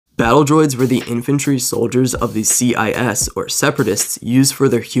BattleDroids were the infantry soldiers of the CIS, or Separatists, used for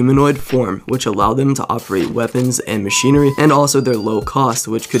their humanoid form, which allowed them to operate weapons and machinery, and also their low cost,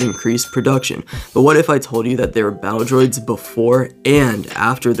 which could increase production. But what if I told you that there were BattleDroids before and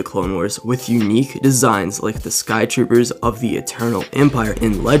after the Clone Wars, with unique designs like the Sky Troopers of the Eternal Empire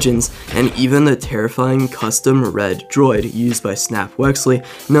in Legends, and even the terrifying custom red droid used by Snap Wexley,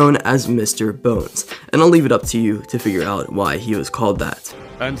 known as Mr. Bones? And I'll leave it up to you to figure out why he was called that.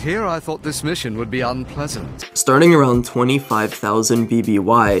 And here I thought this mission would be unpleasant. Starting around 25,000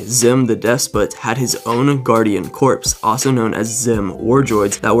 BBY, Zim the Despot had his own Guardian Corps, also known as Zim War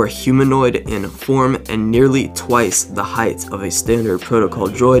Droids, that were humanoid in form and nearly twice the height of a standard protocol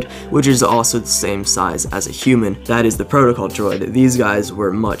droid, which is also the same size as a human. That is the protocol droid. These guys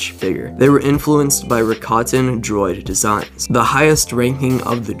were much bigger. They were influenced by Rakatan droid designs. The highest ranking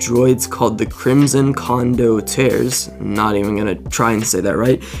of the droids, called the Crimson Condottiers, not even gonna try and say that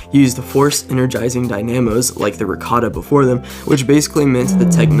right, used force energizing dynamos like the Rakata before them, which basically meant the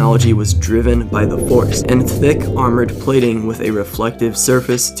technology was driven by the force, and thick armored plating with a reflective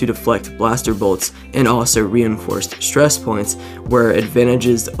surface to deflect blaster bolts, and also reinforced stress points were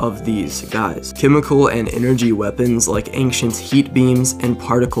advantages of these guys. Chemical and energy weapons like ancient heat beams and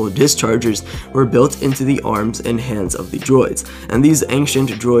particle dischargers were built into the arms and hands of the droids, and these ancient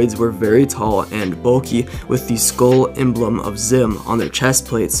droids were very tall and bulky, with the skull emblem of Zim on their chest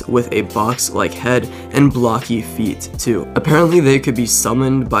plates with a box-like head and blocky feet too. Apparently they could be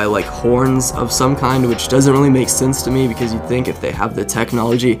summoned by like horns of some kind, which doesn't really make sense to me, because you'd think if they have the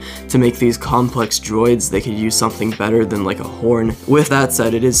technology to make these complex droids, they could use something better than like a horn. With that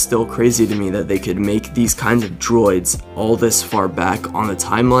said, it is still crazy to me that they could make these kinds of droids all this far back on the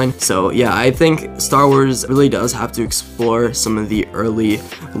timeline. So yeah, I think Star Wars really does have to explore some of the early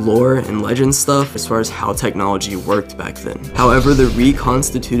lore and legend stuff as far as how technology worked back then. However, the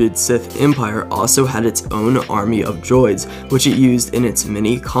reconstituted Sith Empire also had its own army of droids, which it used in its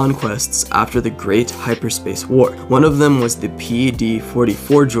many conquests after the Great Hyperspace War. One of them was the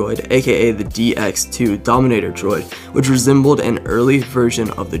PD-44 droid, aka the DX-2 Dominator droid, which resembled an early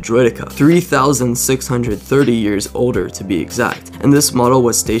version of the Droideka, 3,630 years older to be exact, and this model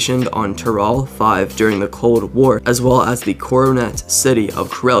was stationed on Taral 5 during the Cold War, as well as the Coronet city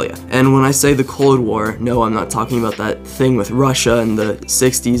of Corellia. And when I say the Cold War, no, I'm not talking about that thing with Russia in the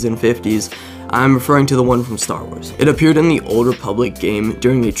 60s and 50s. I'm referring to the one from Star Wars. It appeared in the Old Republic game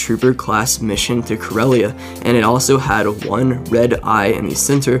during a Trooper class mission to Corellia, and it also had one red eye in the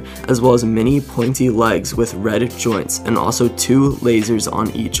center, as well as many pointy legs with red joints, and also two lasers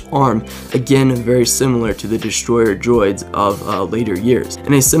on each arm, again very similar to the destroyer droids of later years.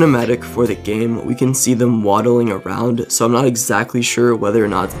 In a cinematic for the game, we can see them waddling around, so I'm not exactly sure whether or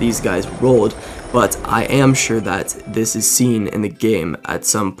not these guys rolled, but I am sure that this is seen in the game at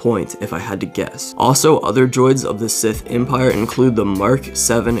some point if I had to guess. Also, other droids of the Sith Empire include the Mark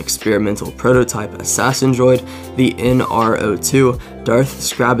 7 experimental prototype assassin droid, the NR-02, Darth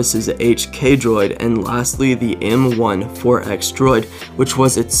Scrabus's HK droid, and lastly the M1 4X droid, which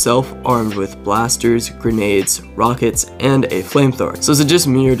was itself armed with blasters, grenades, rockets, and a flamethrower. So is it just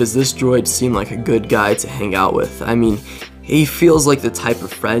me, or does this droid seem like a good guy to hang out with? I mean, he feels like the type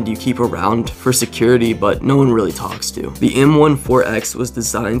of friend you keep around for security, but no one really talks to. The M14X was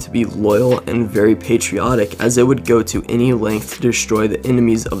designed to be loyal and very patriotic, as it would go to any length to destroy the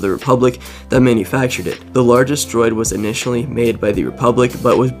enemies of the Republic that manufactured it. The largest droid was initially made by the Republic,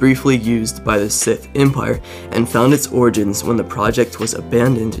 but was briefly used by the Sith Empire, and found its origins when the project was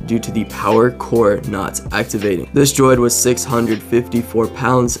abandoned due to the power core not activating. This droid was 654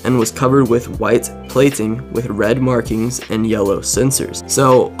 pounds and was covered with white plating with red markings and yellow sensors.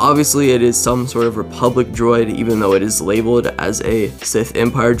 So obviously it is some sort of Republic droid, even though it is labeled as a Sith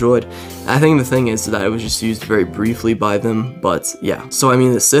Empire droid. I think the thing is that it was just used very briefly by them, but yeah. So I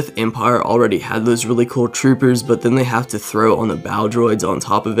mean, the Sith Empire already had those really cool troopers, but then they have to throw on the bow droids on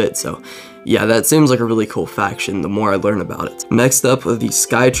top of it, so yeah, that seems like a really cool faction the more I learn about it. Next up, the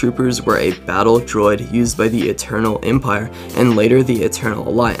Sky Troopers were a battle droid used by the Eternal Empire and later the Eternal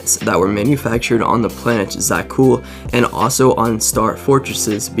Alliance that were manufactured on the planet Zakul and also on star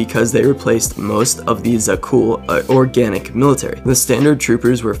fortresses, because they replaced most of the Zakul organic military. The standard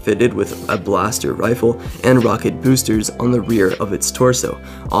troopers were fitted with a blaster rifle and rocket boosters on the rear of its torso.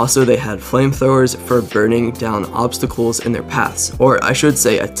 Also, they had flamethrowers for burning down obstacles in their paths, or I should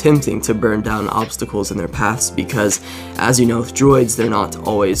say attempting to burn down obstacles in their paths, because as you know with droids, they're not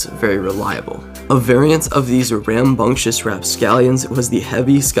always very reliable. A variant of these rambunctious rapscallions was the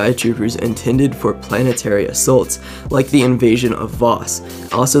heavy skytroopers intended for planetary assaults, like the invasion of Voss.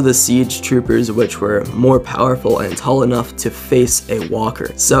 Also the siege troopers, which were more powerful and tall enough to face a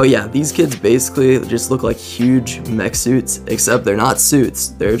walker. So yeah, these kids basically just look like huge mech suits, except they're not suits,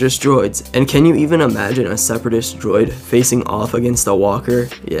 they're just droids. And can you even imagine a separatist droid facing off against a walker?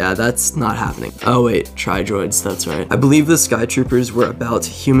 Yeah, that's not happening. Oh wait, tri-droids, that's right. I believe the skytroopers were about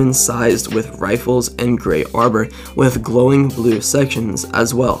human-sized with rifles and gray armor with glowing blue sections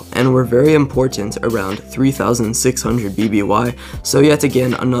as well, and were very important around 3600 BBY, so yet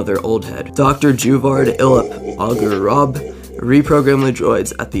again another old head. Dr. Juvard Ilip Agurab reprogrammed the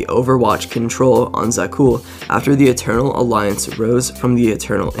droids at the Overwatch control on Zakul after the Eternal Alliance rose from the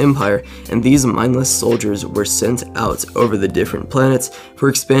Eternal Empire, and these mindless soldiers were sent out over the different planets for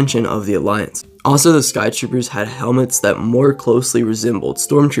expansion of the Alliance. Also, the Skytroopers had helmets that more closely resembled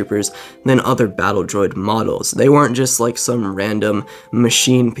Stormtroopers than other BattleDroid models. They weren't just like some random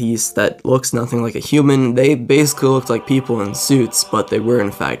machine piece that looks nothing like a human. They basically looked like people in suits, but they were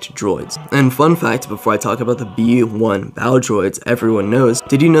in fact droids. And fun fact, before I talk about the B1 BattleDroids everyone knows,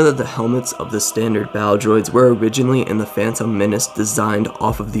 did you know that the helmets of the standard BattleDroids were originally in the Phantom Menace designed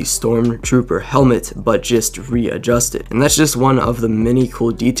off of the Stormtrooper helmet, but just readjusted? And that's just one of the many cool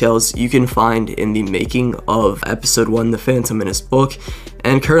details you can find in the making of episode 1, the Phantom Menace book,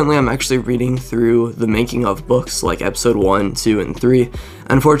 and currently I'm actually reading through the making of books like episode 1, 2, and 3.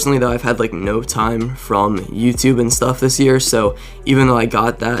 Unfortunately though, I've had like no time from YouTube and stuff this year, so even though I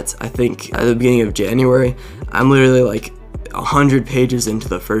got that, I think at the beginning of January, I'm literally like 100 pages into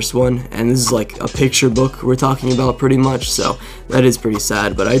the first one, and this is like a picture book we're talking about pretty much, so that is pretty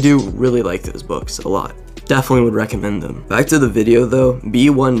sad, but I do really like those books a lot. Definitely would recommend them. Back to the video though,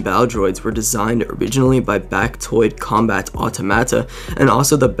 B1 BattleDroids were designed originally by Bactoid Combat Automata and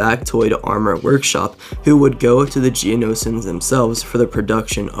also the Bactoid Armor Workshop, who would go to the Geonosians themselves for the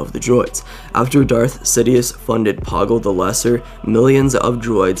production of the droids. After Darth Sidious funded Poggle the Lesser, millions of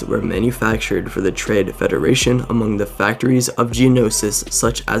droids were manufactured for the Trade Federation among the factories of Geonosis,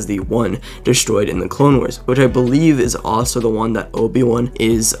 such as the one destroyed in the Clone Wars, which I believe is also the one that Obi-Wan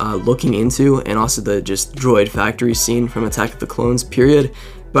is looking into, and also the just droid factory scene from Attack of the Clones period,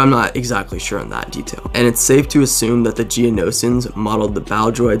 but I'm not exactly sure on that detail. And it's safe to assume that the Geonosians modeled the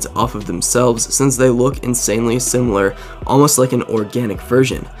BattleDroids off of themselves, since they look insanely similar, almost like an organic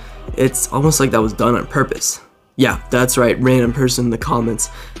version. It's almost like that was done on purpose. Yeah, that's right, random person in the comments.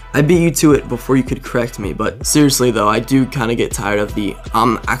 I beat you to it before you could correct me, but seriously though, I do kind of get tired of the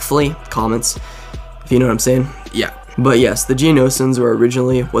actually comments, if you know what I'm saying. Yeah. But yes, the Geonosians were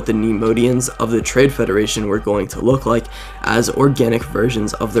originally what the Neimoidians of the Trade Federation were going to look like, as organic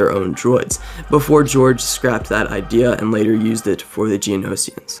versions of their own droids, before George scrapped that idea and later used it for the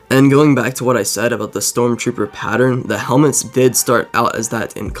Geonosians. And going back to what I said about the Stormtrooper pattern, the helmets did start out as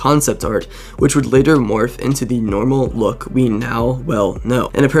that in concept art, which would later morph into the normal look we now well know.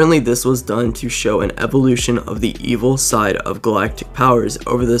 And apparently this was done to show an evolution of the evil side of galactic powers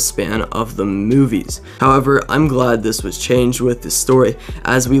over the span of the movies. However, I'm glad this was changed with this story,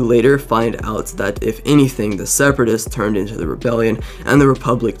 as we later find out that if anything, the Separatists turned into the Rebellion and the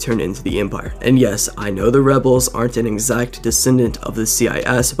Republic turned into the Empire. And yes, I know the Rebels aren't an exact descendant of the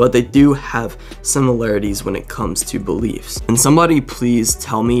CIS, but they do have similarities when it comes to beliefs. And somebody please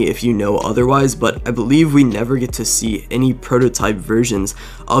tell me if you know otherwise, but I believe we never get to see any prototype versions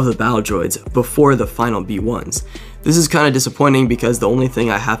of the BattleDroids before the final B1s. This is kind of disappointing because the only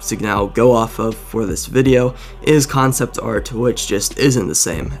thing I have to now go off of for this video is concept art, which just isn't the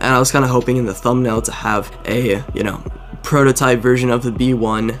same. And I was kind of hoping in the thumbnail to have a, prototype version of the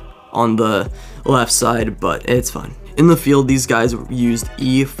B1 on the left side, but it's fine. In the field, these guys used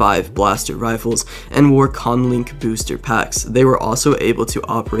E5 blaster rifles and wore comlink booster packs. They were also able to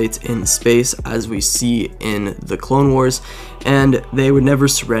operate in space, as we see in the Clone Wars, and they would never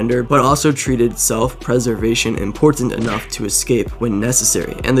surrender, but also treated self-preservation important enough to escape when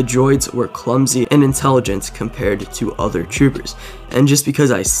necessary. And the droids were clumsy and intelligent compared to other troopers. And just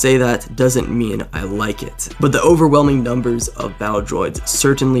because I say that doesn't mean I like it. But the overwhelming numbers of battle droids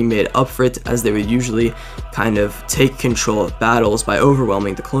certainly made up for it, as they would usually kind of take control of battles by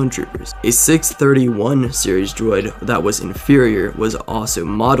overwhelming the clone troopers. A 631 series droid that was inferior was also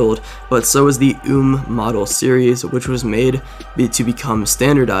modeled, but so was the model series, which was made to become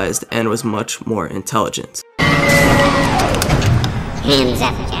standardized and was much more intelligent. Hands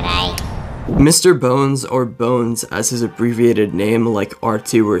up, Jedi. Mr. Bones, or Bones as his abbreviated name like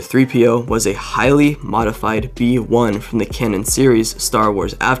R2 or 3PO, was a highly modified B1 from the canon series Star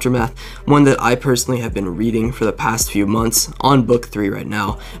Wars Aftermath, one that I personally have been reading for the past few months, on book 3 right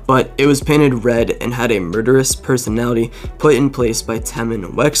now, but it was painted red and had a murderous personality put in place by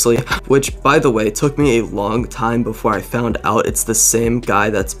Temmin Wexley, which by the way took me a long time before I found out it's the same guy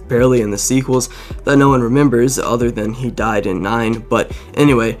that's barely in the sequels that no one remembers other than he died in 9, but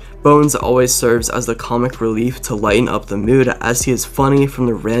anyway, Bones always serves as the comic relief to lighten up the mood, as he is funny from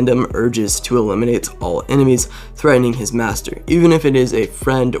the random urges to eliminate all enemies threatening his master. Even if it is a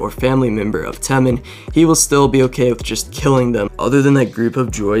friend or family member of Temmin, he will still be okay with just killing them. Other than that group of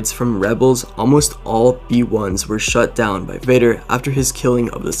droids from Rebels, almost all B1s were shut down by Vader after his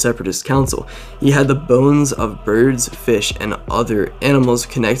killing of the Separatist Council. He had the bones of birds, fish, and other animals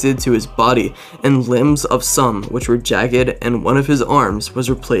connected to his body, and limbs of some which were jagged, and one of his arms was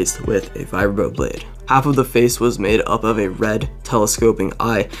replaced with a vibro blade. Half of the face was made up of a red telescoping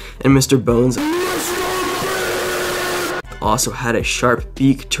eye, and Mr. Bones also had a sharp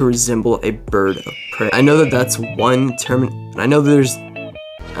beak to resemble a bird of prey. I know that's one I know there's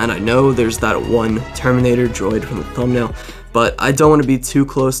that one Terminator droid from the thumbnail, but I don't want to be too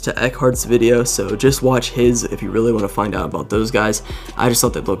close to Eckhart's video, so just watch his if you really want to find out about those guys. I just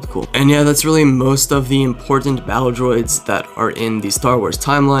thought they looked cool. And yeah, that's really most of the important battle droids that are in the Star Wars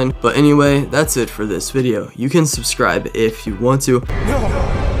timeline. But anyway, that's it for this video. You can subscribe if you want to.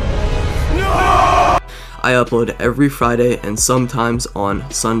 I upload every Friday and sometimes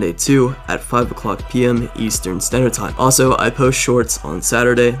on Sunday too at 5 p.m. Eastern Standard Time. Also, I post shorts on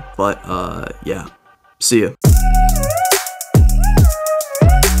Saturday, but yeah, see ya.